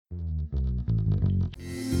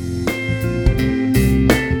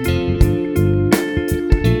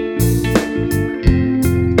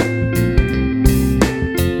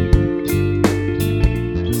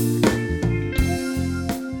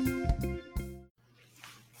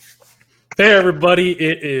Hey everybody,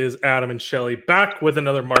 it is Adam and Shelly back with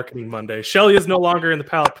another Marketing Monday. Shelly is no longer in the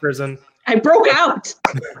pallet prison. I broke out.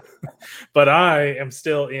 But I am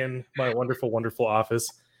still in my wonderful, wonderful office.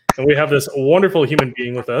 And we have this wonderful human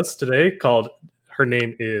being with us today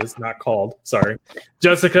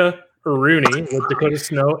Jessica Rooney with Dakota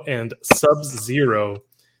Snow and Sub-Zero.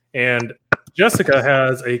 And Jessica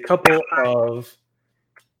has a couple of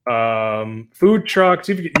food trucks.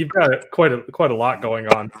 You've got quite a lot going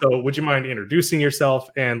on. So would you mind introducing yourself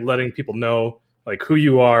and letting people know like who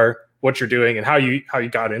you are, what you're doing, and how you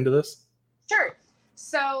got into this? Sure.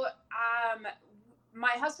 So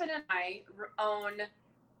my husband and I own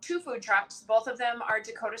 2 food trucks. Both of them are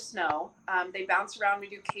Dakota Snow. They bounce around. We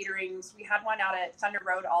do caterings. We had one out at Thunder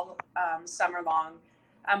Road all summer long.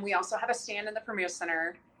 We also have a stand in the Premier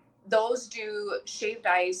Center. Those do shaved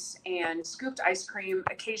ice and scooped ice cream.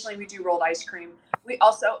 Occasionally we do rolled ice cream. We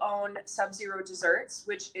also own Sub-Zero Desserts,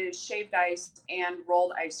 which is shaved ice and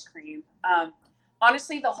rolled ice cream.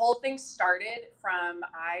 Honestly, the whole thing started from,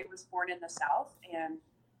 I was born in the South, and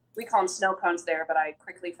we call them snow cones there, but I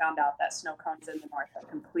quickly found out that snow cones in the North are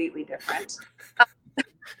completely different.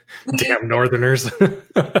 Damn Northerners.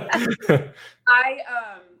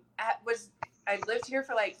 I lived here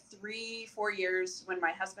for like 3-4 years when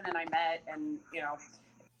my husband and I met, and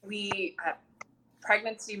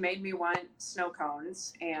pregnancy made me want snow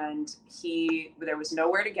cones, and there was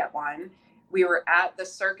nowhere to get one. We were at the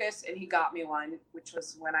circus and he got me one, which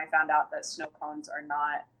was when I found out that snow cones are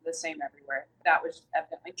not the same everywhere. That was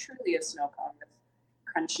evidently truly a snow cone with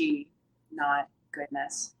crunchy, not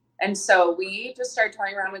goodness. And so we just started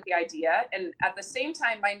toying around with the idea. And at the same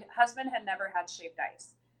time, my husband had never had shaved ice.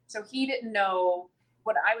 So he didn't know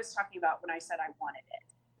what I was talking about when I said I wanted it.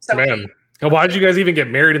 So man, why did you guys even get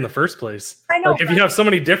married in the first place? I know. Like, if you have so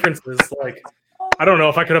many differences, like, I don't know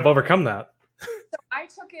if I could have overcome that. So I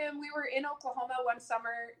took him, we were in Oklahoma one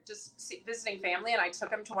summer just visiting family, and I took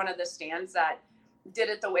him to one of the stands that did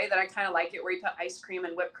it the way that I kind of like it, where he put ice cream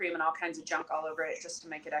and whipped cream and all kinds of junk all over it just to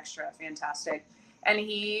make it extra fantastic. And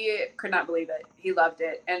he could not believe it. He loved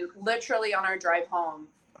it. And literally on our drive home,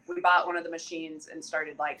 we bought one of the machines and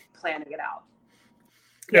started like planning it out.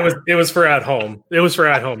 It was for at home. It was for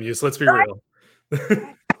at home use. Let's be real.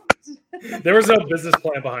 There was no business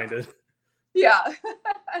plan behind it. Yeah.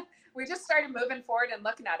 We just started moving forward and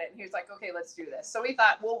looking at it, and he was like, okay, let's do this. So we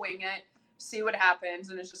thought we'll wing it, see what happens.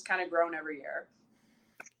 And it's just kind of grown every year.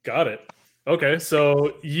 Got it. Okay.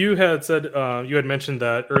 So you had said, you had mentioned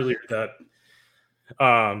that earlier that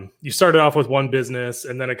you started off with one business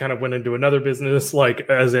and then it kind of went into another business, like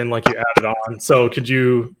as in like you added on. So could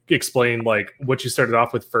you explain like what you started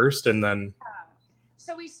off with first and then?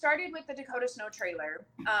 So we started with the Dakota Snow trailer,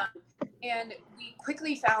 and we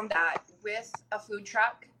quickly found that with a food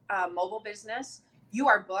truck, mobile business, you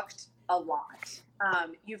are booked a lot.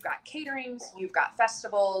 You've got caterings, you've got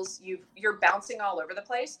festivals, you're bouncing all over the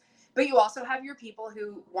place, but you also have your people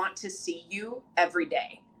who want to see you every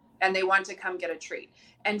day and they want to come get a treat.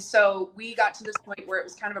 And so we got to this point where it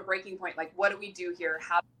was kind of a breaking point. Like, what do we do here?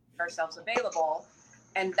 How do we make ourselves available?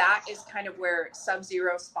 And that is kind of where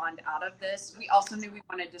Sub-Zero spawned out of this. We also knew we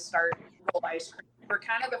wanted to start rolled ice cream. We're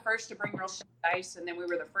kind of the first to bring rolled ice, and then we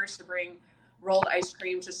were the first to bring rolled ice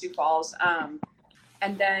cream to Sioux Falls.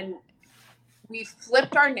 And then we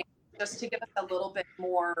flipped our name just to give us a little bit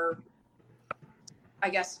more,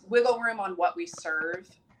 I guess, wiggle room on what we serve.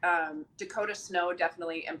 Dakota Snow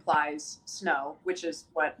definitely implies snow, which is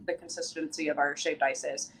what the consistency of our shaved ice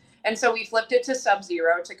is. And so we flipped it to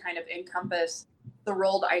Sub-Zero to kind of encompass the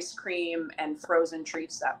rolled ice cream and frozen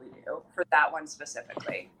treats that we do for that one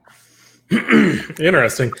specifically.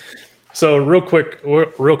 Interesting. So real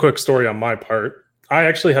quick story on my part. I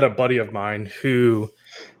actually had a buddy of mine who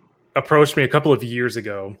approached me a couple of years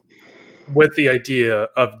ago with the idea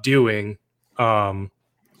of doing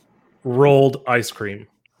rolled ice cream.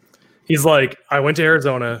 He's like, I went to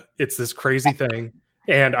Arizona. It's this crazy thing.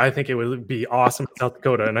 And I think it would be awesome in South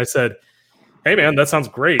Dakota. And I said, hey, man, that sounds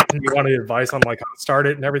great. And you wanted advice on like how to start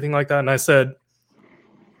it and everything like that. And I said,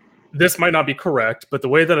 this might not be correct, but the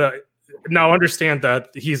way that I now understand that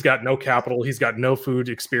he's got no capital, he's got no food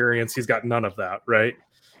experience, he's got none of that, right?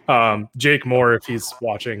 Jake Moore, if he's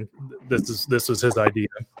watching, this was his idea.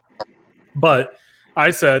 But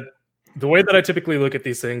I said, the way that I typically look at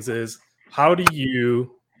these things is how can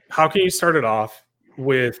you start it off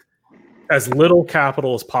with as little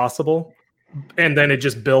capital as possible, and then it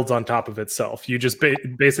just builds on top of itself. You just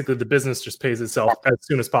basically the business just pays itself as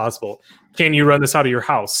soon as possible. Can you run this out of your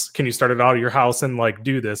house? Can you start it out of your house and like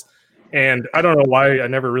do this? And I don't know why I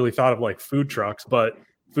never really thought of like food trucks, but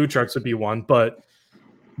food trucks would be one. But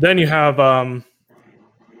then you have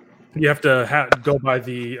you have to go by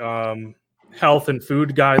the health and food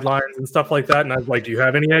guidelines and stuff like that. And I was like, do you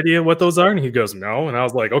have any idea what those are? And he goes, no. And I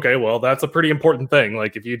was like, okay, well, that's a pretty important thing.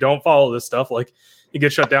 Like, if you don't follow this stuff, like, you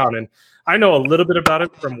get shut down. And I know a little bit about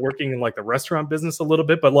it from working in like the restaurant business a little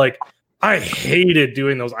bit, but like, I hated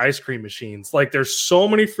doing those ice cream machines. Like, there's so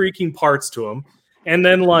many freaking parts to them. And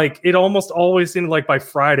then like, it almost always seemed like by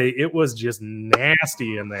Friday, it was just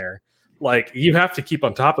nasty in there. Like, you have to keep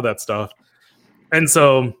on top of that stuff. And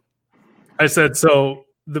so I said, so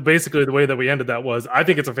basically the way that we ended that was, I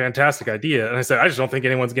think it's a fantastic idea. And I said, I just don't think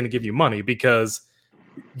anyone's going to give you money because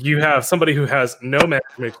you have somebody who has no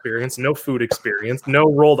management experience, no food experience,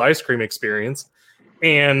 no rolled ice cream experience,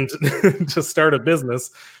 and to start a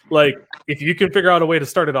business. Like, if you can figure out a way to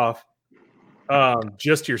start it off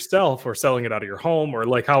just yourself or selling it out of your home or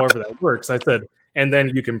like however that works, I said, and then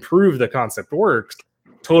you can prove the concept works,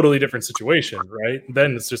 totally different situation, right?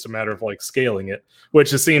 Then it's just a matter of like scaling it,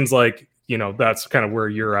 which it seems like, you know, that's kind of where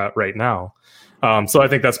you're at right now. So I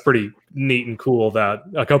think that's pretty neat and cool that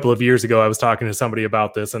a couple of years ago I was talking to somebody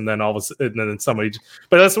about this, and then but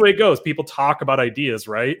that's the way it goes. People talk about ideas,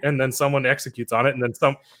 right? And then someone executes on it, and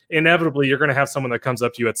then inevitably you're going to have someone that comes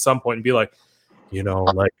up to you at some point and be like, you know,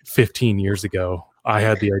 like 15 years ago, I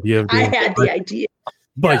had the idea of doing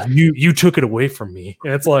but you took it away from me.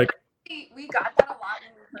 And it's like, we got that a lot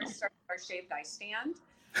when we first started our shaved ice stand.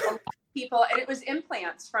 People, and it was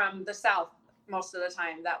implants from the South most of the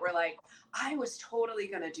time that were like, I was totally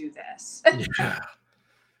going to do this. Yeah.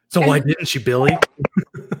 So why didn't you, Billy?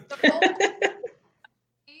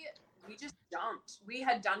 We just jumped. We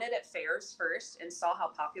had done it at fairs first and saw how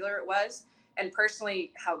popular it was, and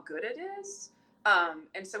personally how good it is.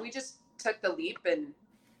 And so we just took the leap and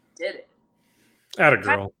did it. Atta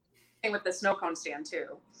girl. Same with the snow cone stand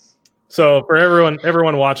too. So for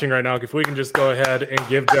everyone watching right now, if we can just go ahead and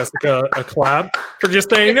give Jessica a clap for just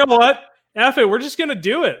saying, you know what? F it, we're just gonna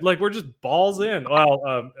do it. Like, we're just balls in. Well,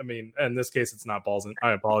 I mean, in this case, it's not balls in.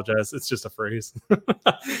 I apologize. It's just a phrase.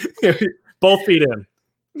 Both feet in.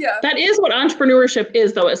 Yeah. That is what entrepreneurship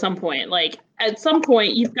is, though, at some point. Like, at some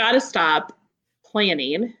point, you've got to stop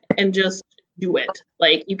planning and just do it.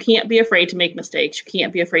 Like, you can't be afraid to make mistakes. You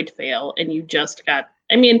can't be afraid to fail. And you just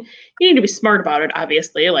you need to be smart about it,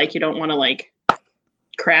 obviously. Like, you don't want to, like,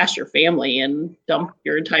 crash your family and dump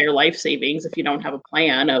your entire life savings if you don't have a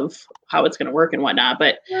plan of how it's going to work and whatnot.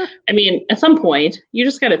 But I mean, at some point you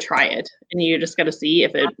just got to try it, and you just got to see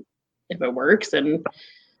if it works. And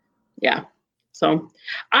yeah, so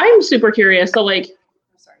I'm super curious. So like,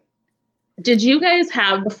 did you guys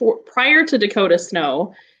have prior to Dakota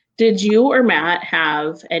Snow, did you or Matt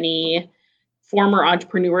have any former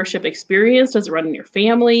entrepreneurship experience? Does it run in your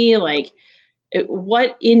family? Like,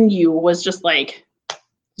 what in you was just like,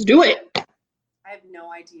 do it? I have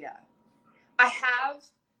no idea. I have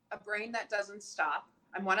a brain that doesn't stop.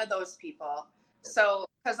 I'm one of those people. So,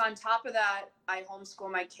 because on top of that, I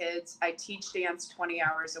homeschool my kids. I teach dance 20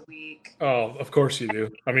 hours a week. Oh, of course you do.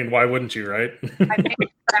 I mean, why wouldn't you, right? I make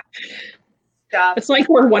stuff. It's like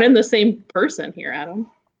we're one and the same person here, Adam.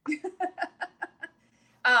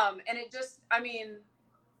 And it just,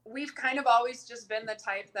 we've kind of always just been the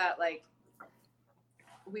type that, like,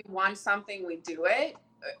 we want something, we do it.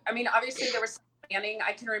 Obviously there was planning.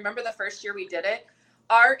 I can remember the first year we did it.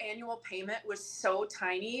 Our annual payment was so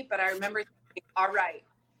tiny, but I remember thinking, all right,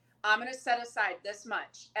 I'm going to set aside this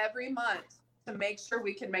much every month to make sure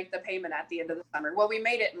we can make the payment at the end of the summer. Well, we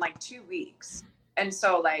made it in like 2 weeks. And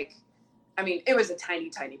so like, it was a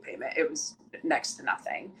tiny, tiny payment. It was next to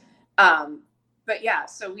nothing. But yeah,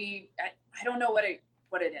 so I don't know what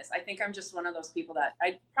it is. I think I'm just one of those people that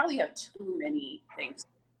I probably have too many things.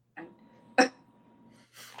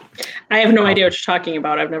 I have no idea what you're talking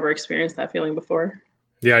about. I've never experienced that feeling before.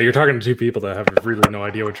 Yeah, you're talking to two people that have really no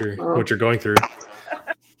idea what you're going through.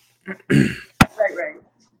 Right.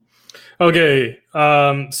 Okay,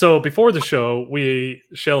 so before the show,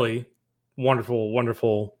 Shelly, wonderful,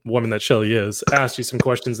 wonderful woman that Shelly is, asked you some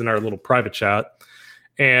questions in our little private chat,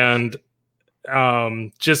 and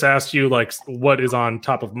just asked you like what is on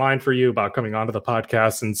top of mind for you about coming onto the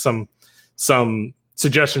podcast and some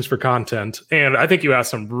suggestions for content. And I think you asked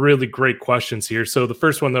some really great questions here. So the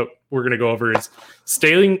first one that we're going to go over is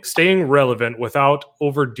staying relevant without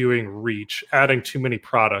overdoing reach, adding too many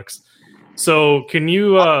products. So can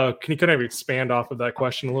you kind of expand off of that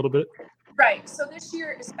question a little bit? Right. So this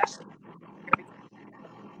year, especially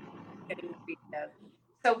getting creative.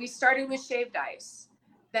 So we started with shaved ice.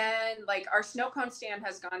 Then like our snow cone stand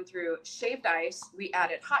has gone through shaved ice. We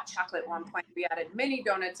added hot chocolate at one point. We added mini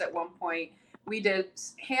donuts at one point. We did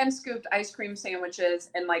hand scooped ice cream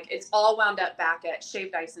sandwiches, and like it's all wound up back at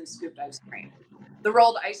shaved ice and scooped ice cream. The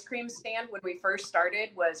rolled ice cream stand when we first started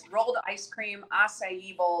was rolled ice cream,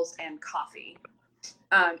 acai bowls, and coffee.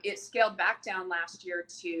 It scaled back down last year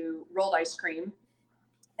to rolled ice cream.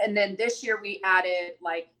 And then this year we added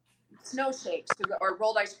like snow shakes or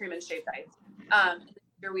rolled ice cream and shaved ice. This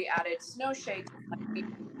year we added snow shakes.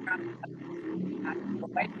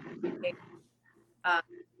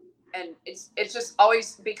 And it's just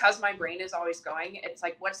always, because my brain is always going, it's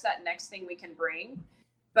like, what's that next thing we can bring,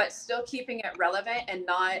 but still keeping it relevant and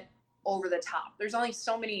not over the top. There's only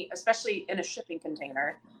so many, especially in a shipping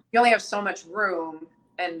container, you only have so much room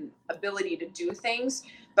and ability to do things.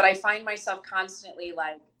 But I find myself constantly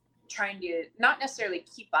like trying to not necessarily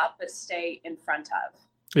keep up, but stay in front of.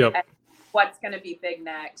 Yep. And what's going to be big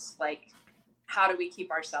next? Like, how do we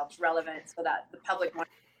keep ourselves relevant so that the public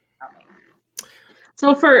wants to be coming?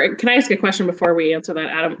 So can I ask a question before we answer that,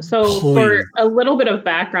 Adam? So Please. For a little bit of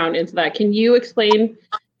background into that, can you explain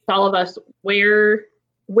to all of us where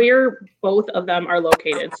both of them are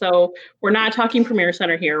located? So we're not talking Premier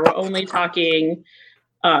Center here. We're only talking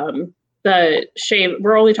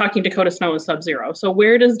we're only talking Dakota Snow and Sub-Zero. So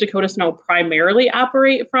where does Dakota Snow primarily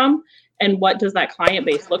operate from, and what does that client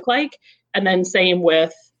base look like? And then same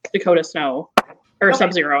with Dakota Snow, or okay.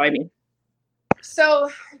 Sub-Zero, I mean. So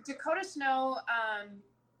Dakota Snow,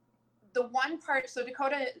 the one part, so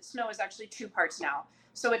Dakota Snow is actually two parts now.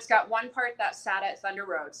 So it's got one part that sat at Thunder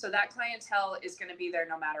Road. So that clientele is going to be there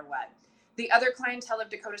no matter what. The other clientele of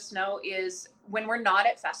Dakota Snow is when we're not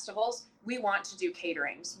at festivals, we want to do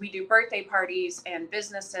caterings. We do birthday parties and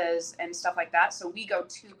businesses and stuff like that. So we go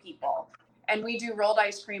to people and we do rolled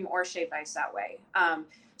ice cream or shaved ice that way.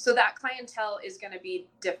 So that clientele is going to be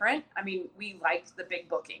different. I mean, we like the big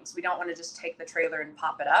bookings. We don't want to just take the trailer and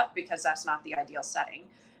pop it up because that's not the ideal setting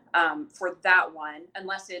for that one,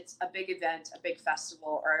 unless it's a big event, a big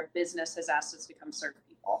festival, or a business has asked us to come serve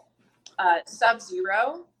people.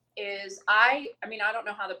 Sub-Zero is, I mean, I don't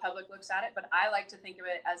know how the public looks at it, but I like to think of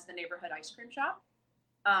it as the neighborhood ice cream shop.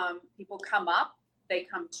 People come up, they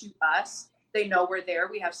come to us, they know we're there.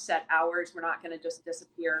 We have set hours. We're not going to just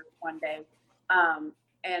disappear one day.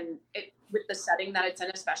 And with the setting that it's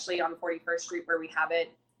in, especially on 41st Street where we have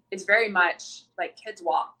it, it's very much like kids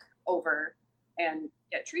walk over and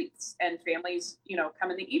get treats, and families,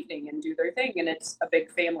 come in the evening and do their thing. And it's a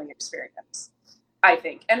big family experience, I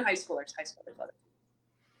think. And high schoolers love it.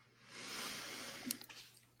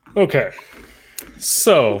 Okay.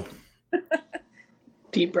 So.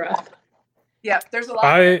 Deep breath. Yeah, there's a lot.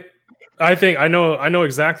 I think I know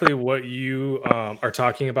exactly what you are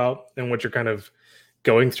talking about and what you're kind of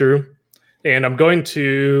going through, and I'm going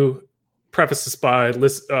to preface this by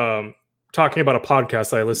talking about a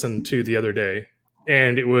podcast I listened to the other day,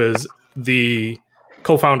 and it was the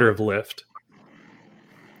co-founder of Lyft.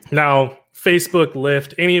 Now, Facebook,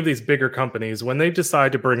 Lyft, any of these bigger companies, when they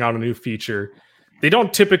decide to bring out a new feature, they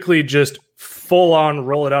don't typically just full on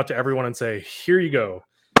roll it out to everyone and say, here you go.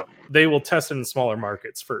 They will test it in smaller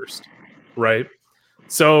markets first, right?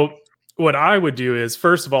 So what I would do is,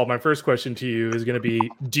 first of all, my first question to you is going to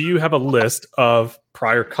be, do you have a list of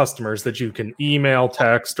prior customers that you can email,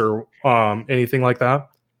 text, or anything like that?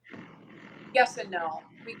 Yes and no.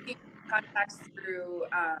 We keep contacts through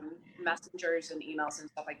messengers and emails and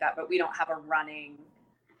stuff like that, but we don't have a running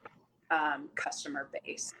customer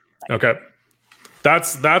base. Okay.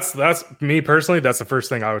 That's me personally. That's the first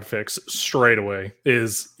thing I would fix straight away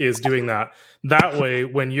is doing that. That way,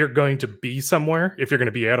 when you're going to be somewhere, if you're going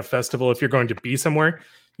to be at a festival, if you're going to be somewhere,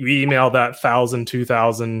 you email that 1,000,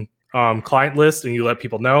 2,000 client list and you let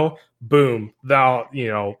people know, boom, now,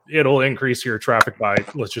 it'll increase your traffic by,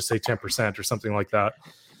 let's just say 10% or something like that.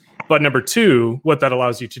 But number two, what that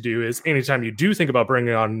allows you to do is anytime you do think about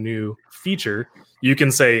bringing on a new feature, you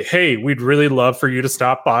can say, hey, we'd really love for you to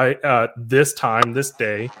stop by at this time, this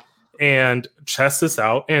day, and test this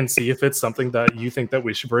out and see if it's something that you think that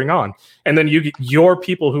we should bring on. And then your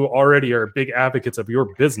people who already are big advocates of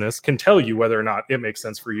your business can tell you whether or not it makes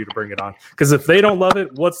sense for you to bring it on. Because if they don't love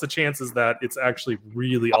it, what's the chances that it's actually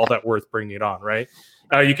really all that worth bringing it on, right?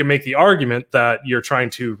 You can make the argument that you're trying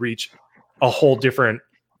to reach a whole different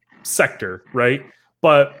sector, right?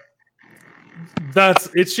 But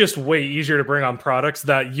it's just way easier to bring on products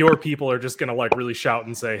that your people are just going to like really shout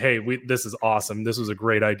and say, hey, this is awesome. This was a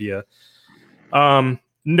great idea.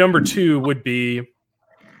 Number two would be,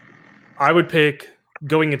 I would pick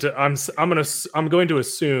going into, I'm going to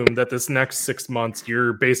assume that this next 6 months,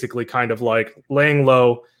 you're basically kind of like laying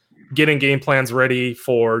low, getting game plans ready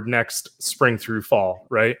for next spring through fall,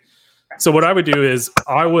 right? So what I would do is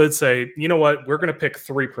I would say, you know what, we're going to pick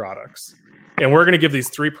 3 products. And we're going to give these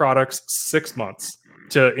 3 products 6 months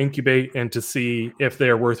to incubate and to see if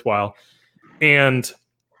they're worthwhile. And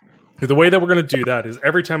the way that we're going to do that is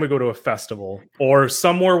every time we go to a festival or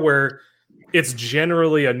somewhere where it's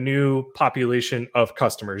generally a new population of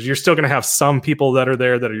customers, you're still going to have some people that are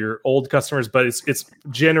there that are your old customers, but it's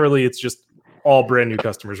generally it's just all brand new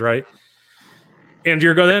customers, right? And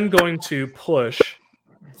you're then going to push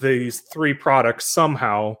these 3 products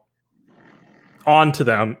somehow onto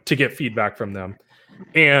them to get feedback from them.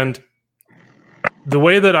 And the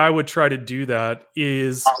way that I would try to do that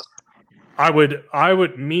is I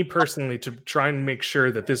would me personally, to try and make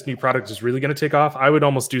sure that this new product is really going to take off, I would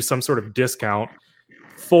almost do some sort of discount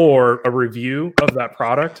for a review of that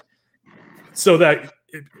product, so that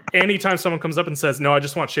anytime someone comes up and says, no, I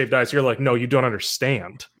just want shaved ice, you're like, no, you don't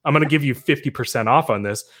understand. I'm going to give you 50% off on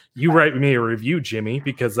this. You write me a review, Jimmy,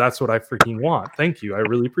 because that's what I freaking want. Thank you. I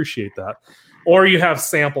really appreciate that. Or you have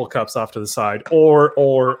sample cups off to the side,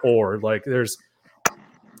 or like there's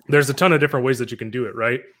a ton of different ways that you can do it,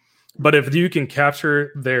 right? But if you can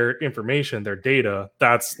capture their information, their data,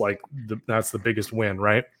 that's the biggest win,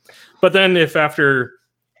 right? But then if after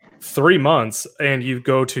 3 months and you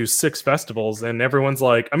go to 6 festivals and everyone's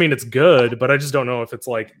like, I mean, it's good, but I just don't know if it's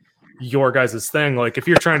like your guys' thing. Like if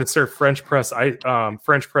you're trying to serve French press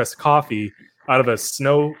coffee out of a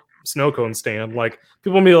snow cone stand, like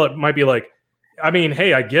people might be like, I mean,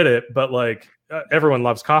 hey, I get it, but like everyone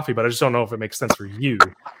loves coffee, but I just don't know if it makes sense for you.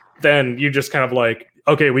 Then you just kind of like,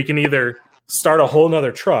 okay, we can either start a whole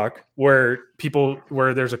nother truck where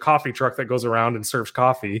there's a coffee truck that goes around and serves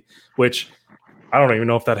coffee, which I don't even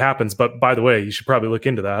know if that happens, but by the way, you should probably look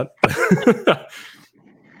into that.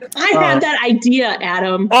 I had that idea,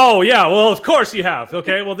 Adam. Oh yeah, well of course you have.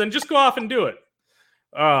 Okay, well then just go off and do it.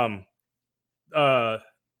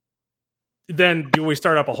 Then do we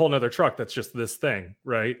start up a whole nother truck that's just this thing,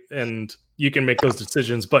 right? And you can make those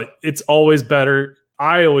decisions, but it's always better.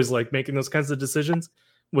 I always like making those kinds of decisions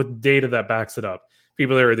with data that backs it up.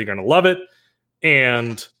 People are either going to love it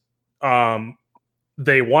and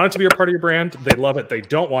they want it to be a part of your brand. They love it. They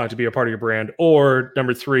don't want it to be a part of your brand. Or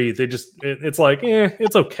number 3, it's like,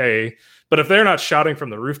 it's okay. But if they're not shouting from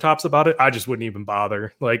the rooftops about it, I just wouldn't even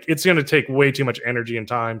bother. Like it's going to take way too much energy and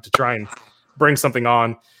time to try and bring something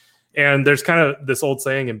on. And there's kind of this old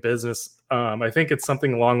saying in business. I think it's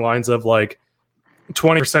something along the lines of like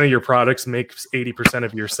 20% of your products makes 80%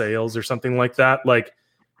 of your sales or something like that. Like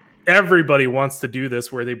everybody wants to do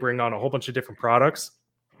this where they bring on a whole bunch of different products.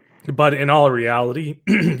 But in all reality,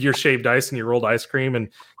 your shaved ice and your rolled ice cream and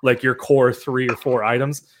like your core 3 or 4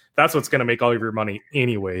 items, that's what's going to make all of your money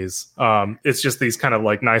anyways. It's just these kind of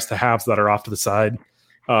like nice to haves that are off to the side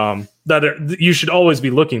that you should always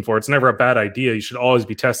be looking for. It's never a bad idea. You should always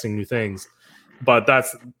be testing new things. But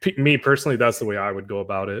that's me personally, that's the way I would go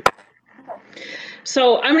about it.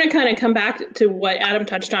 So I'm going to kind of come back to what Adam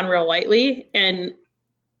touched on real lightly. And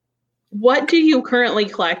what do you currently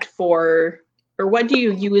collect for, or what do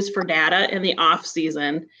you use for data in the off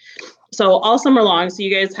season? So all summer long, so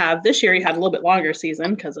you guys have, this year you had a little bit longer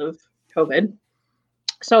season because of COVID.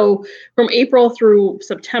 So from April through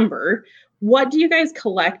September, what do you guys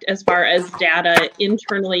collect as far as data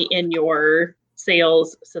internally in your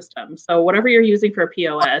sales system? So whatever you're using for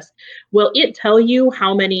POS, will it tell you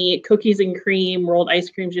how many cookies and cream, rolled ice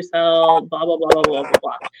creams you sell, blah, blah, blah, blah, blah, blah,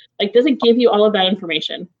 blah? Like, does it give you all of that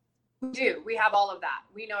information? We do. We have all of that.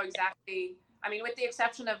 We know exactly. I mean, with the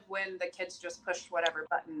exception of when the kids just pushed whatever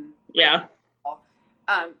button. Yeah.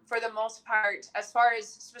 For the most part, as far as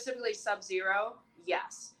specifically Sub-Zero,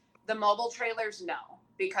 yes. The mobile trailers, no,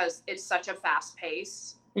 because it's such a fast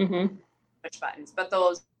pace. Mm-hmm. Push buttons. But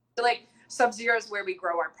those, like, Sub-Zero is where we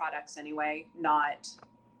grow our products anyway, not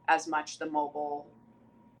as much the mobile,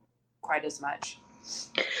 quite as much.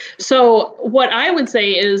 So what I would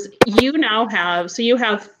say is you now have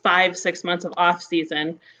 5-6 months of off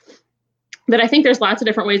season. But I think there's lots of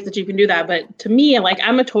different ways that you can do that. But to me, like,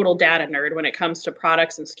 I'm a total data nerd when it comes to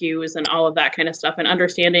products and SKUs and all of that kind of stuff, and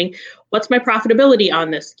understanding what's my profitability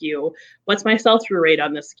on this SKU, what's my sell-through rate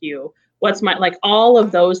on this SKU, what's my, like, all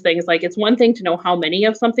of those things. Like, it's one thing to know how many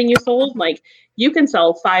of something you sold. Like, you can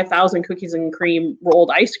sell 5,000 cookies and cream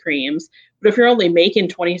rolled ice creams, but if you're only making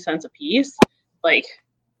 20 cents a piece, like,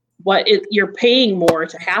 you're paying more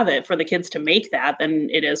to have it for the kids to make that than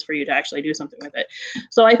it is for you to actually do something with it.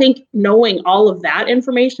 So I think knowing all of that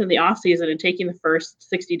information in the off season and taking the first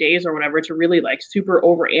 60 days or whatever to really like super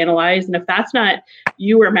overanalyze. And if that's not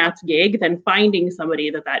you or Matt's gig, then finding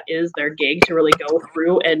somebody that is their gig to really go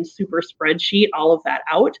through and super spreadsheet all of that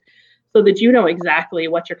out, so that you know exactly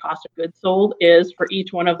what your cost of goods sold is for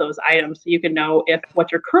each one of those items. So you can know if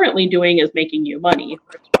what you're currently doing is making you money,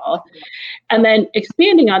 first of all. And then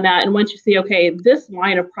expanding on that. And once you see, okay, this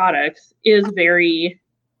line of products is very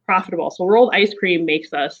profitable. So rolled ice cream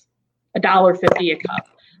makes us $1.50 a cup,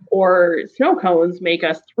 or snow cones make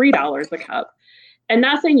us $3 a cup. And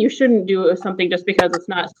not saying you shouldn't do something just because it's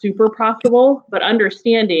not super profitable, but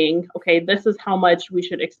understanding, okay, this is how much we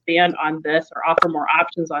should expand on this or offer more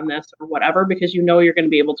options on this or whatever, because you know you're going to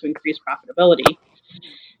be able to increase profitability.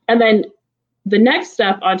 And then the next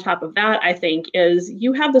step on top of that, I think, is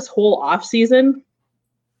you have this whole off season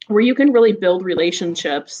where you can really build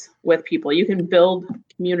relationships with people. You can build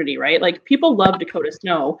community, right? Like, people love Dakota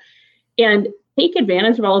Snow, and take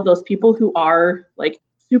advantage of all of those people who are like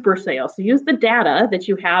super sales. So use the data that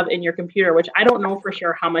you have in your computer, which I don't know for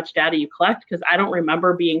sure how much data you collect, because I don't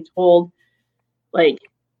remember being told, like,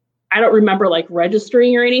 I don't remember like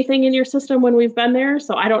registering or anything in your system when we've been there.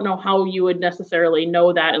 So I don't know how you would necessarily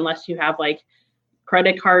know that unless you have like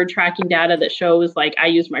credit card tracking data that shows, like, I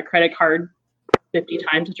used my credit card 50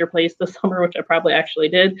 times at your place this summer, which I probably actually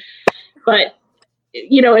did. But,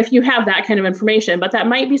 you know, if you have that kind of information, but that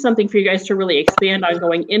might be something for you guys to really expand on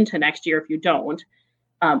going into next year if you don't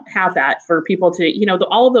have that, for people to, you know,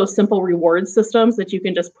 all of those simple reward systems that you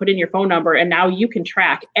can just put in your phone number, and now you can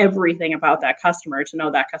track everything about that customer to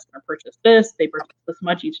know that customer purchased this, they purchased this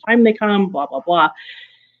much each time they come, blah, blah, blah.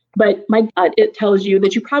 But my gut, it tells you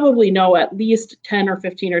that you probably know at least 10 or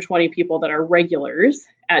 15 or 20 people that are regulars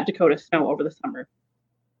at Dakota Snow over the summer.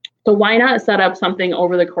 So why not set up something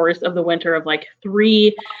over the course of the winter of like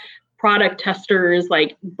 3 product testers,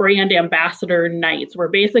 like brand ambassador nights, where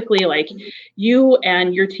basically like you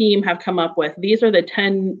and your team have come up with, these are the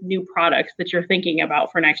 10 new products that you're thinking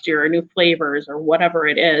about for next year, or new flavors or whatever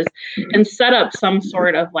it is, and set up some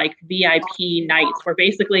sort of like VIP nights where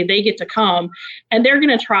basically they get to come and they're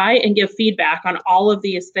going to try and give feedback on all of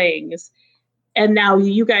these things. And now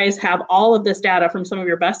you guys have all of this data from some of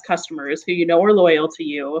your best customers who you know are loyal to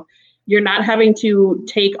you. You're not having to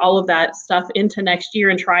take all of that stuff into next year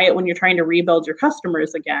and try it when you're trying to rebuild your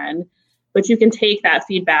customers again, but you can take that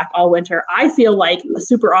feedback all winter. I feel like a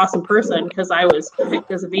super awesome person because I was picked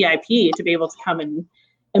as a VIP to be able to come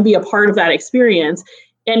and be a part of that experience.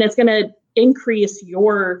 And it's going to increase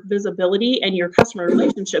your visibility and your customer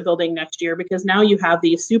relationship building next year, because now you have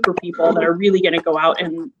these super people that are really going to go out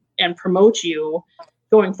and promote you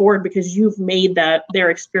going forward, because you've made their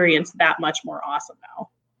experience that much more awesome now.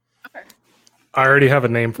 I already have a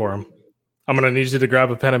name for him. I'm going to need you to grab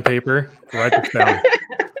a pen and paper, write this down.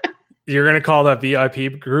 You're going to call that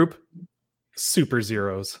VIP group Super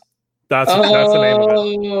Zeros. That's the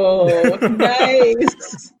name of it. Oh,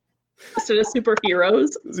 nice. So the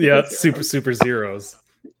superheroes? Yeah, super zeros.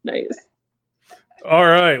 Nice. All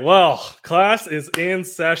right. Well, class is in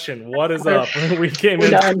session. What is up? We came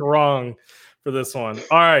in strong for this one.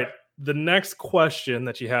 All right. The next question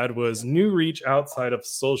that you had was new reach outside of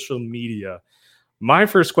social media. My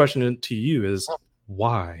first question to you is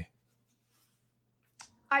why?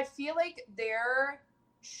 I feel like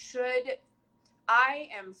I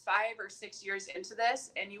am 5 or 6 years into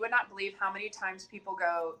this, and you would not believe how many times people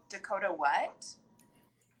go, Dakota, what?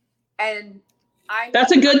 And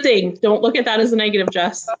that's a good thing. Don't look at that as a negative,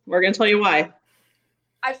 Jess. We're going to tell you why.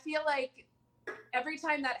 I feel like every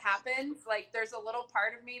time that happens, like there's a little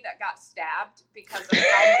part of me that got stabbed because of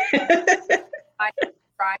how I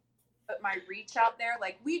try to put my reach out there.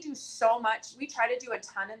 Like, we do so much. We try to do a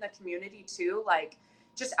ton in the community too, like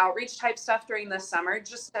just outreach type stuff during the summer,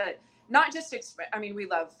 just to not just, we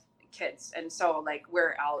love kids. And so like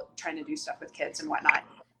we're out trying to do stuff with kids and whatnot.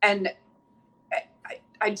 And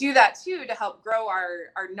I do that too to help grow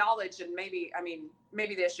our knowledge, and maybe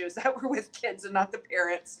the issue is that we're with kids and not the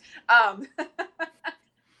parents. But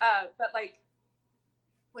like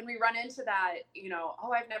when we run into that,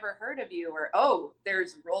 oh, I've never heard of you, or, oh,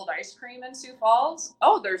 there's rolled ice cream in Sioux Falls.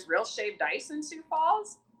 Oh, there's real shaved ice in Sioux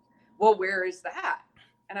Falls. Well, where is that?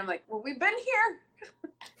 And I'm like, well, we've been here.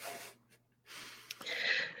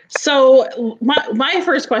 So my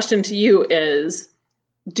first question to you is,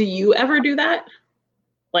 do you ever do that?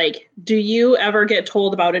 Like, do you ever get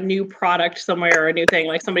told about a new product somewhere or a new thing?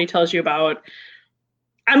 Like somebody tells you about,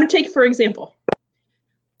 I'm going to take, for example,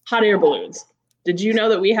 hot air balloons. Did you know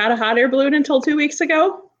that we had a hot air balloon until 2 weeks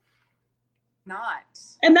ago? Not.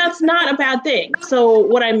 And that's not a bad thing. So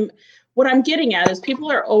what I'm getting at is people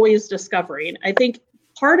are always discovering. I think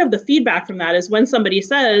part of the feedback from that is when somebody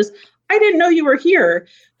says, I didn't know you were here.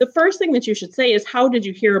 The first thing that you should say is, how did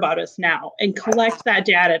you hear about us now? And collect that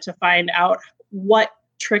data to find out what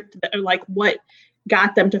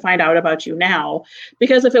got them to find out about you now.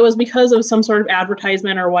 Because if it was because of some sort of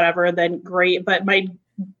advertisement or whatever, then great. But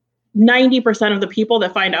 90% of the people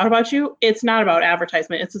that find out about you, it's not about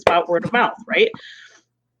advertisement. It's just about word of mouth, right?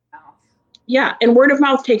 Yeah. And word of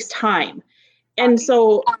mouth takes time. And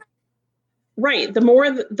so, right, the more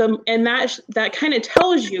and that kind of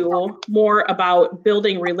tells you more about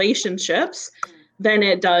building relationships than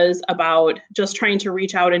it does about just trying to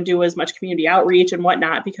reach out and do as much community outreach and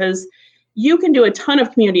whatnot, because you can do a ton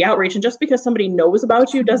of community outreach, and just because somebody knows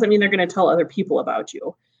about you doesn't mean they're going to tell other people about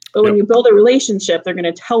you. But when you build a relationship, they're going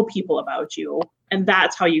to tell people about you, and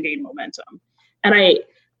that's how you gain momentum. And I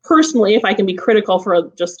personally, if I can be critical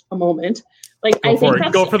for just a moment, like I think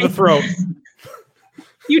that's, go for the throat.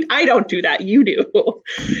 I don't do that. You do.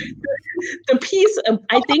 The piece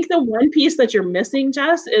I think the one piece that you're missing,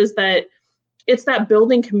 Jess, is that it's that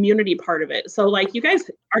building community part of it. So like you guys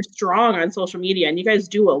are strong on social media and you guys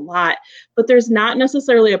do a lot, but there's not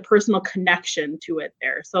necessarily a personal connection to it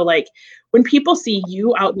there. So like when people see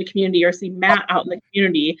you out in the community or see Matt out in the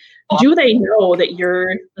community, do they know that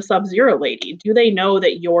you're the Sub-Zero lady? Do they know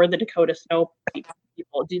that you're the Dakota Snow people?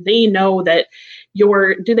 Do they know that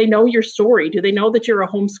do they know your story? Do they know that you're a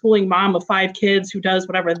homeschooling mom of 5 kids who does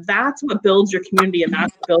whatever? That's what builds your community, and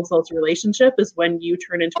that's what builds those relationships, is when you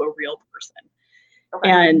turn into a real person. Okay.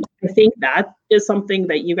 And I think that is something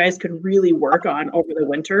that you guys could really work on over the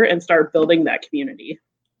winter and start building that community.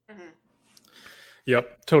 Mm-hmm.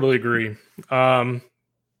 Yep, totally agree. The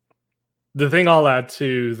thing I'll add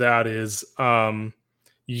to that is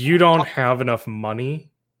you don't have enough money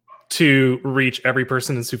to reach every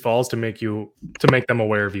person in Sioux Falls to make them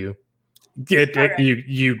aware of you. You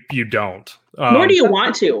don't. Nor do you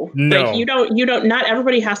want to. No. Like you don't. Not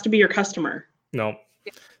everybody has to be your customer. No.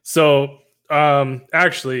 So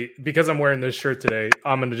actually, because I'm wearing this shirt today,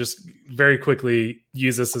 I'm going to just very quickly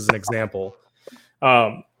use this as an example.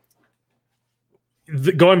 Going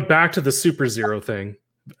back to the Super Zero thing,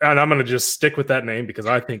 and I'm going to just stick with that name because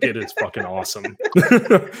I think it is fucking awesome,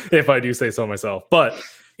 if I do say so myself. But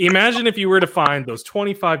imagine if you were to find those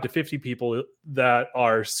 25 to 50 people that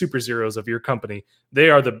are Super Zeros of your company. They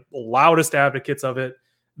are the loudest advocates of it.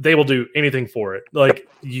 They will do anything for it. Like,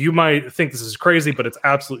 you might think this is crazy, but it's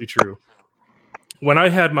absolutely true. When I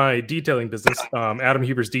had my detailing business, Adam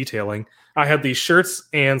Huber's Detailing, I had these shirts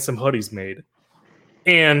and some hoodies made.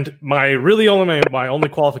 And my only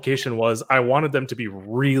qualification was I wanted them to be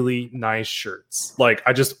really nice shirts. Like,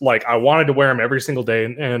 I wanted to wear them every single day,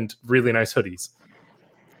 and really nice hoodies.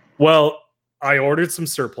 Well, I ordered some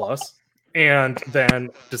surplus and then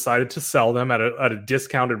decided to sell them at a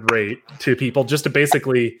discounted rate to people, just to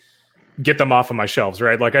basically get them off of my shelves,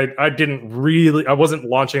 right? Like I wasn't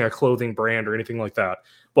launching a clothing brand or anything like that.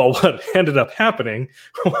 But what ended up happening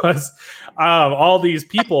was all these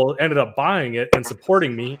people ended up buying it and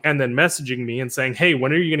supporting me, and then messaging me and saying, hey,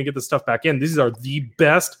 when are you going to get this stuff back in? These are the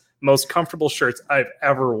best, most comfortable shirts I've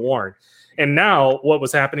ever worn. And now what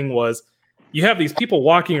was happening was you have these people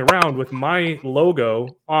walking around with my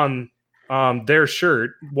logo on their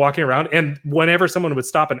shirt, walking around. And whenever someone would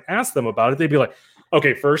stop and ask them about it, they'd be like,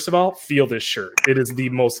 okay, first of all, feel this shirt. It is the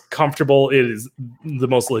most comfortable. It is the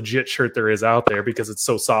most legit shirt there is out there because it's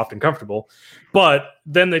so soft and comfortable. But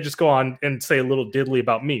then they just go on and say a little diddly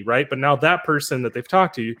about me, right? But now that person that they've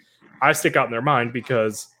talked to, I stick out in their mind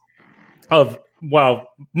because of, well,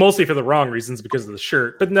 mostly for the wrong reasons because of the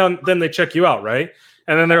shirt. But then they check you out, right?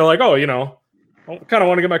 And then they're like, oh, I kind of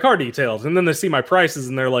want to get my car detailed. And then they see my prices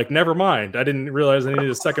and they're like, never mind. I didn't realize I needed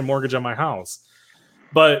a second mortgage on my house.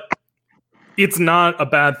 But it's not a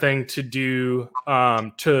bad thing to do.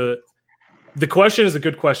 The question is a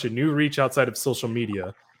good question. You reach outside of social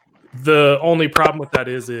media. The only problem with that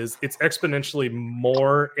is it's exponentially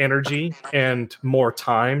more energy and more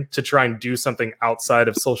time to try and do something outside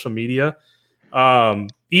of social media.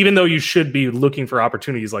 Even though you should be looking for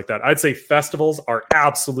opportunities like that, I'd say festivals are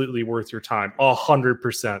absolutely worth your time,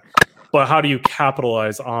 100%. But how do you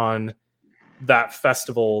capitalize on that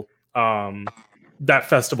festival? That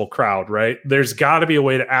festival crowd, right? There's got to be a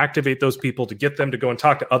way to activate those people to get them to go and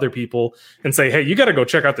talk to other people and say, hey, you got to go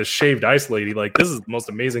check out this shaved ice lady. Like, this is the most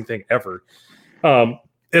amazing thing ever. And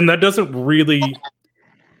that doesn't really,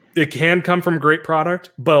 it can come from great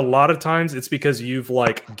product, but a lot of times it's because you've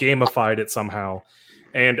like gamified it somehow.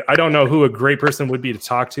 And I don't know who a great person would be to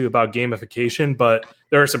talk to about gamification, but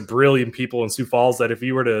there are some brilliant people in Sioux Falls that if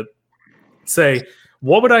you were to say,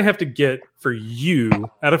 what would I have to get for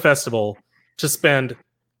you at a festival to spend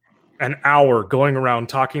an hour going around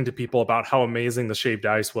talking to people about how amazing the shaved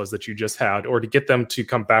ice was that you just had, or to get them to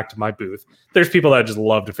come back to my booth? There's people that just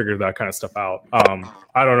love to figure that kind of stuff out.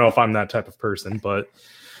 I don't know if I'm that type of person, but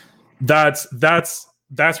that's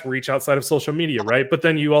reach outside of social media, right? But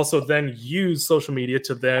then you also then use social media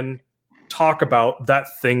to then talk about that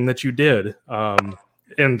thing that you did,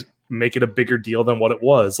 and make it a bigger deal than what it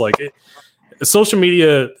was. Like social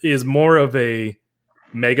media is more of a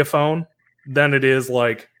megaphone than it is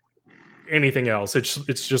like anything else.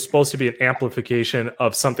 It's just supposed to be an amplification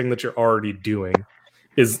of something that you're already doing.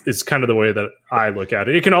 Is kind of the way that I look at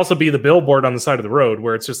it. It can also be the billboard on the side of the road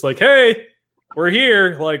where it's just like, hey, we're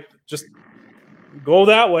here. Like, just go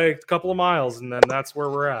that way a couple of miles, and then that's where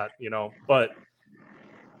we're at, you know. But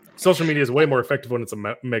social media is way more effective when it's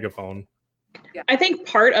a megaphone. I think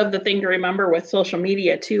part of the thing to remember with social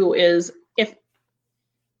media too is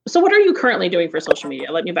so what are you currently doing for social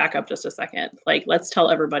media? Let me back up just a second. Like, let's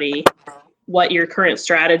tell everybody what your current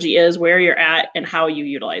strategy is, where you're at, and how you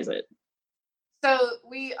utilize it. So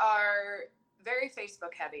we are very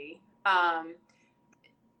Facebook heavy,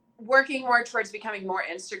 working more towards becoming more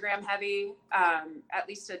Instagram heavy. At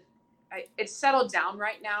least it's settled down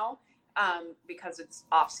right now because it's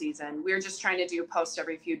off season. We're just trying to do posts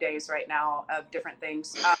every few days right now of different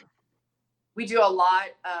things. We do a lot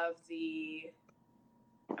of we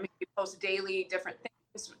post daily different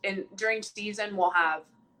things. And during season, we'll have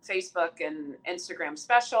Facebook and Instagram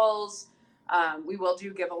specials. We will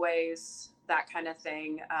do giveaways, that kind of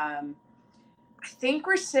thing. I think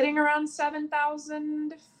we're sitting around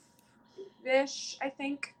 7,000-ish, I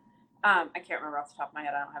think. I can't remember off the top of my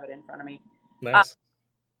head. I don't have it in front of me. Nice.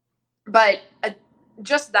 But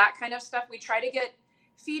just that kind of stuff. We try to get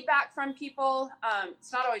feedback from people.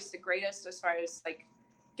 It's not always the greatest as far as like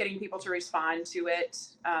getting people to respond to it.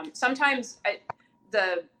 Sometimes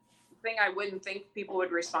the thing I wouldn't think people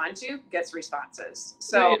would respond to gets responses.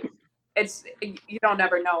 So Right. You don't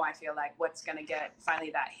ever know, I feel like, what's going to get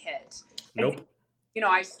finally that hit. Nope. And, you know,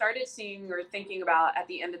 I started seeing or thinking about at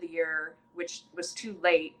the end of the year, which was too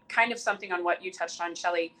late, kind of something on what you touched on,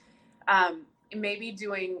 Shelly, maybe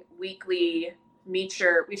doing weekly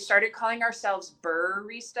meature. We started calling ourselves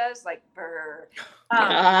burristas, like burr.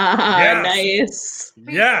 Yes. Nice.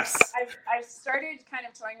 Yes. I've started kind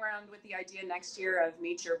of toying around with the idea next year of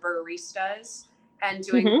meature burristas and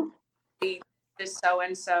doing this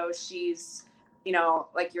so-and-so, she's, you know,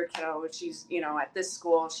 like your kiddo, she's, you know, at this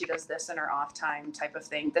school, she does this in her off time type of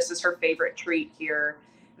thing. This is her favorite treat here,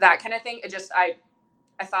 that kind of thing. It just, I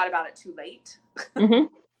thought about it too late.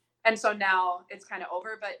 And so now it's kind of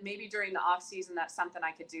over, but maybe during the off season, that's something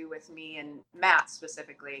I could do with me and Matt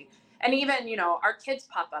specifically. And even, you know, our kids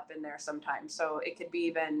pop up in there sometimes. So it could be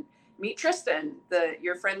even meet Tristan,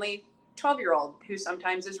 your friendly 12-year-old who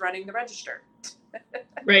sometimes is running the register.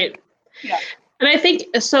 Right. Yeah. And I think,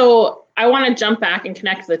 so I want to jump back and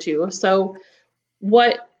connect the two. So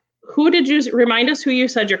who did you remind us who you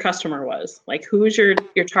said your customer was? Like, who's your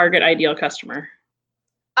target ideal customer?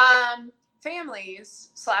 Families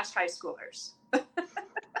 / high schoolers.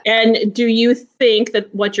 And do you think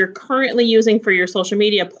that what you're currently using for your social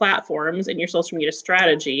media platforms and your social media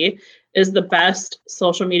strategy is the best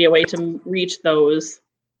social media way to reach those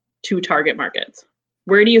two target markets?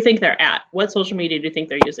 Where do you think they're at? What social media do you think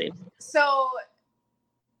they're using? So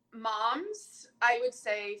moms, I would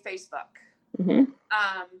say Facebook.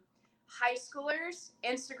 High schoolers,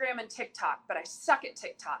 Instagram and TikTok, but I suck at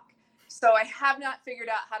TikTok. So I have not figured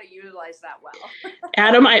out how to utilize that well.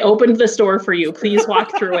 Adam, I opened this door for you. Please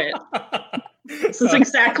walk through it. This is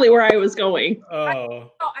exactly where I was going. I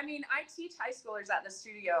mean, I teach high schoolers at the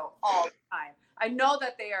studio all the time. I know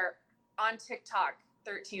that they are on TikTok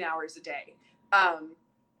 13 hours a day.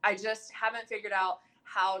 I just haven't figured out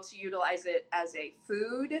how to utilize it as a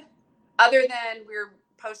food other than we're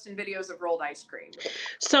posting videos of rolled ice cream.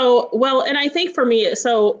 So, well, and I think for me,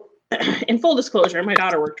 so in full disclosure, my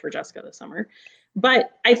daughter worked for Jessica this summer,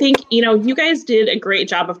 but I think, you know, you guys did a great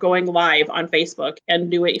job of going live on Facebook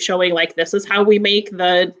and showing like, this is how we make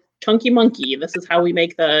the chunky monkey. This is how we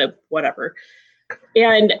make the whatever.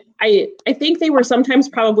 And I think they were sometimes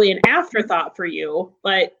probably an afterthought for you,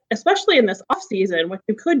 but especially in this off season, what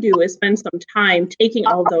you could do is spend some time taking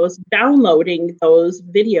all those, downloading those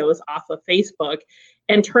videos off of Facebook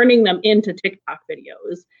and turning them into TikTok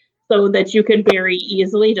videos so that you could very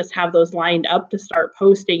easily just have those lined up to start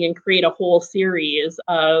posting and create a whole series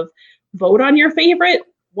of vote on your favorite,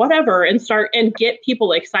 whatever, and get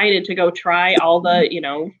people excited to go try all the, you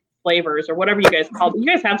know, flavors or whatever you guys call it. You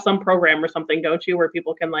guys have some program or something, don't you, where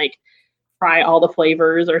people can like try all the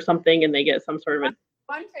flavors or something and they get some sort of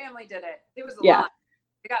One family did it. It was a lot.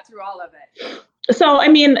 They got through all of it. So, I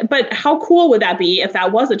mean, but how cool would that be if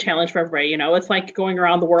that was a challenge for everybody? You know, it's like going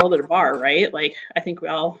around the world at a bar, right? Like, I think we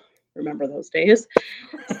all remember those days.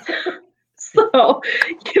 So,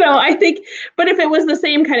 you know, I think, but if it was the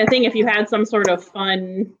same kind of thing, if you had some sort of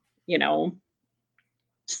fun, you know,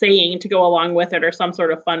 saying to go along with it or some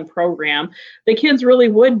sort of fun program, the kids really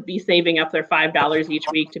would be saving up their $5 each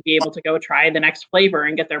week to be able to go try the next flavor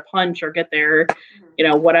and get their punch or get their, you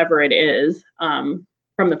know, whatever it is.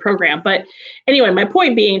 from the program. But anyway, my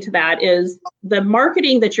point being to that is the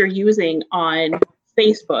marketing that you're using on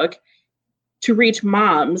Facebook to reach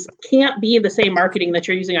moms can't be the same marketing that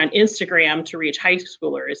you're using on Instagram to reach high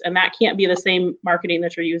schoolers. And that can't be the same marketing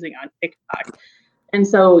that you're using on TikTok. And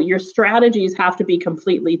so your strategies have to be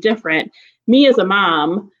completely different. Me as a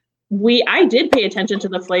mom, I did pay attention to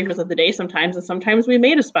the flavors of the day sometimes, and sometimes we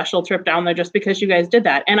made a special trip down there just because you guys did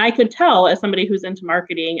that. And I could tell, as somebody who's into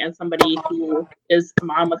marketing and somebody who is a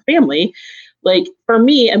mom with family, like for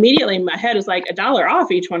me, immediately in my head is like $1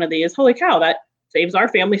 off each one of these. Holy cow, that saves our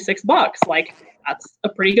family $6. Like that's a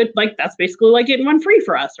pretty good, like that's basically like getting one free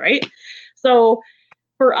for us, right? So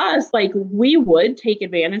for us, like we would take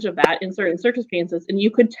advantage of that in certain circumstances, and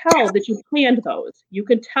you could tell that you planned those. You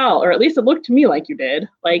could tell, or at least it looked to me like you did,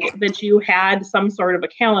 like that you had some sort of a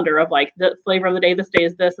calendar of like the flavor of the day, this day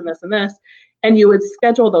is this and this and this, and you would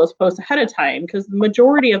schedule those posts ahead of time because the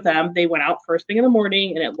majority of them, they went out first thing in the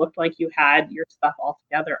morning, and it looked like you had your stuff all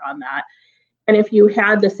together on that. And if you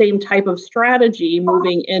had the same type of strategy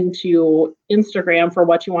moving into Instagram for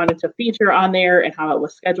what you wanted to feature on there and how it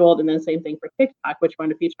was scheduled, and then same thing for TikTok, which you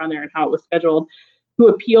wanted to feature on there and how it was scheduled to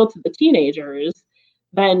appeal to the teenagers,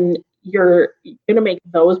 then you're going to make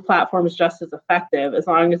those platforms just as effective as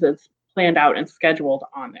long as it's planned out and scheduled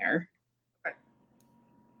on there.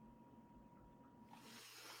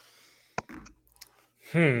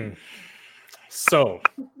 So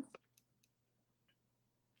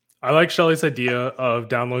I like Shelly's idea of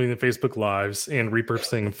downloading the Facebook Lives and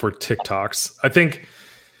repurposing them for TikToks. I think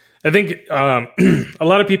a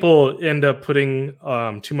lot of people end up putting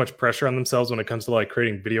too much pressure on themselves when it comes to like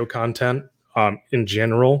creating video content in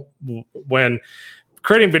general. When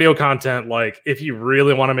creating video content, like if you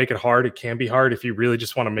really want to make it hard, it can be hard. If you really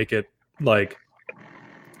just want to make it like,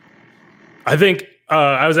 I think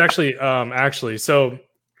I was actually so.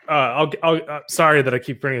 I'll sorry that I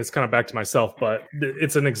keep bringing this kind of back to myself, but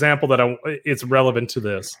it's an example that it's relevant to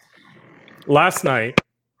this. Last night,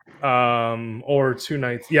 or 2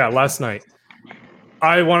 nights, last night,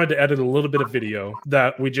 I wanted to edit a little bit of video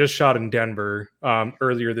that we just shot in Denver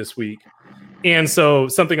earlier this week. And so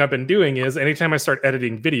something I've been doing is anytime I start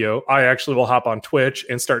editing video, I actually will hop on Twitch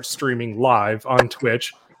and start streaming live on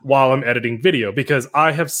Twitch while I'm editing video, because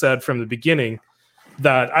I have said from the beginning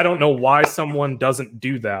that I don't know why someone doesn't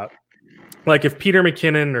do that. Like if Peter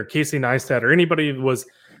McKinnon or Casey Neistat or anybody was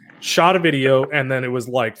shot a video and then it was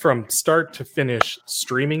like from start to finish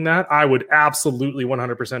streaming that, I would absolutely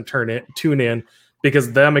 100% tune in,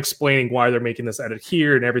 because them explaining why they're making this edit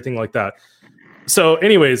here and everything like that. So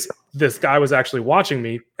anyways, this guy was actually watching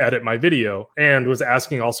me edit my video and was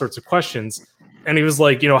asking all sorts of questions. And he was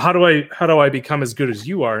like, how do I become as good as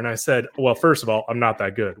you are? And I said, well, first of all, I'm not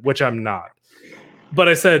that good, which I'm not. But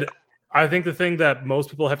I said, I think the thing that most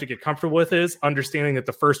people have to get comfortable with is understanding that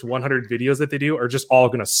the first 100 videos that they do are just all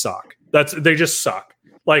going to suck. They just suck.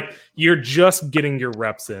 Like you're just getting your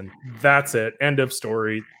reps in. That's it. End of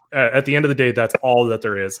story. At the end of the day, that's all that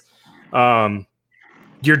there is.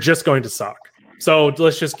 You're just going to suck. So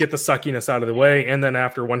let's just get the suckiness out of the way. And then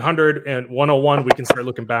after 100 and 101, we can start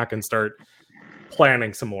looking back and start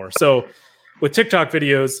planning some more. So with TikTok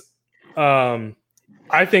videos,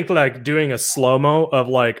 I think like doing a slow-mo of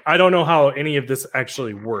like, I don't know how any of this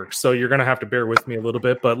actually works, so you're going to have to bear with me a little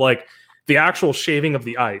bit, but like the actual shaving of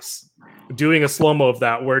the ice, doing a slow-mo of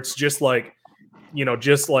that where it's just like,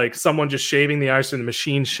 just like someone just shaving the ice or the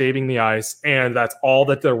machine shaving the ice, and that's all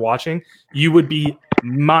that they're watching, you would be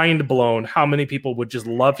mind blown how many people would just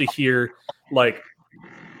love to hear like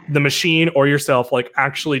the machine or yourself like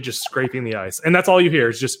actually just scraping the ice. And that's all you hear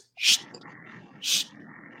is just shh, shh,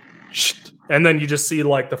 shh. And then you just see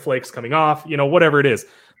like the flakes coming off, whatever it is,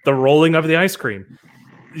 the rolling of the ice cream.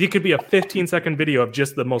 It could be a 15-second video of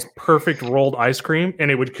just the most perfect rolled ice cream,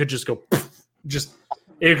 and it could just go,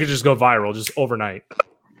 it could just go viral just overnight.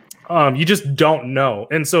 You just don't know.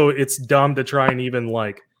 And so it's dumb to try and even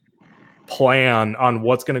like plan on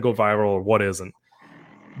what's going to go viral or what isn't.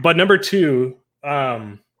 But number 2,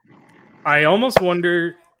 I almost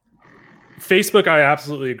wonder, Facebook, I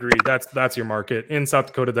absolutely agree. That's your market. In South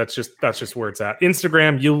Dakota, that's just where it's at.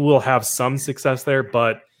 Instagram, you will have some success there,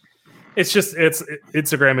 but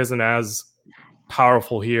Instagram isn't as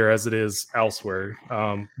powerful here as it is elsewhere.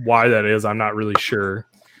 Why that is, I'm not really sure.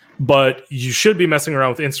 But you should be messing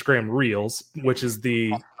around with Instagram Reels, which is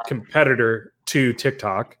the competitor to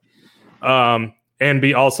TikTok, and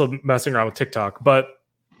be also messing around with TikTok. But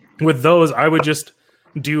with those, I would just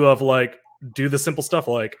do the simple stuff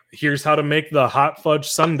like, here's how to make the hot fudge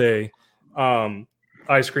sundae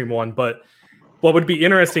ice cream one. But what would be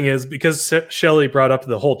interesting is, because Shelly brought up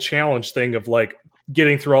the whole challenge thing of like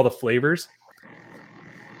getting through all the flavors,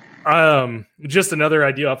 Just another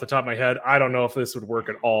idea off the top of my head. I don't know if this would work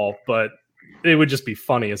at all, but it would just be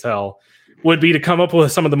funny as hell. Would be to come up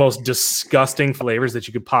with some of the most disgusting flavors that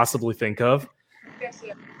you could possibly think of.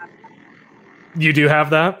 You do have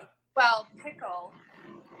that? Well, pickle.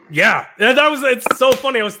 Yeah, it's so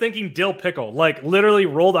funny. I was thinking dill pickle, like literally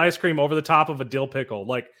rolled ice cream over the top of a dill pickle.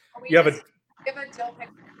 Like you have a dill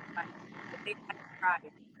pickle.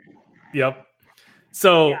 Yep.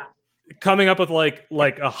 So coming up with like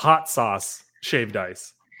a hot sauce shaved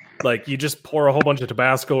ice. Like you just pour a whole bunch of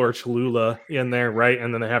Tabasco or Cholula in there, right?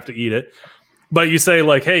 And then they have to eat it. But you say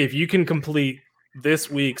like, hey, if you can complete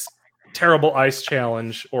this week's terrible ice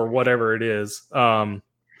challenge or whatever it is,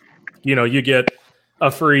 you get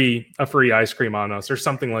a free ice cream on us or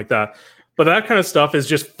something like that. But that kind of stuff is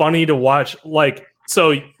just funny to watch. Like,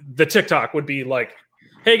 so the TikTok would be like,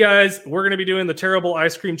 hey guys, we're going to be doing the terrible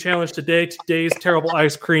ice cream challenge today. Today's terrible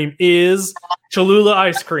ice cream is Cholula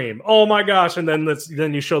ice cream. Oh my gosh. And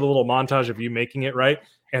then you show the little montage of you making it, right?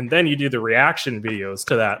 And then you do the reaction videos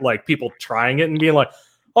to that, like people trying it and being like,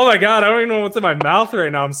 oh my God, I don't even know what's in my mouth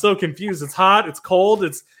right now. I'm so confused. It's hot, it's cold,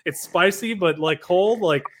 it's spicy, but like cold,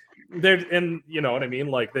 like and you know what I mean?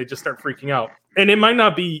 Like they just start freaking out. And it might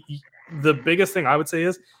not be, the biggest thing I would say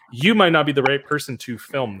is you might not be the right person to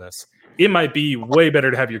film this. It might be way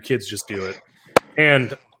better to have your kids just do it.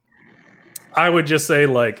 And I would just say,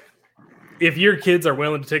 like, if your kids are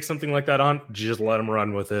willing to take something like that on, just let them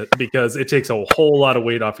run with it, because it takes a whole lot of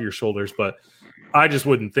weight off of your shoulders. But I just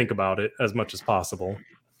wouldn't think about it as much as possible.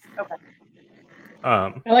 Okay.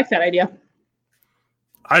 I like that idea.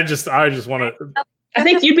 I just want to. I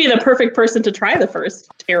think you'd be the perfect person to try the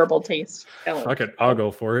first terrible taste. I'll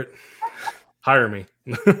go for it. Hire me.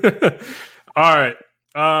 All right.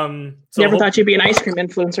 So never thought you'd be an ice cream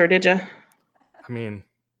influencer, did you? I mean,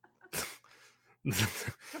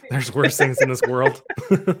 there's worse things in this world.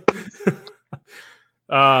 Did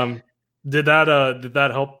that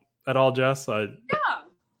help at all, Jess? Yeah,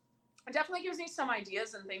 it definitely gives me some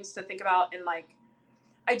ideas and things to think about, and like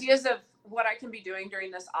ideas of what I can be doing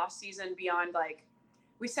during this off season beyond, like,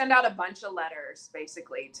 we send out a bunch of letters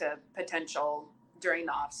basically to potential during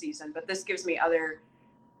the off season, but this gives me other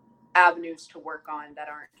avenues to work on that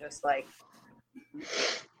aren't just like.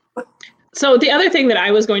 So the other thing that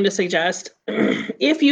I was going to suggest, if you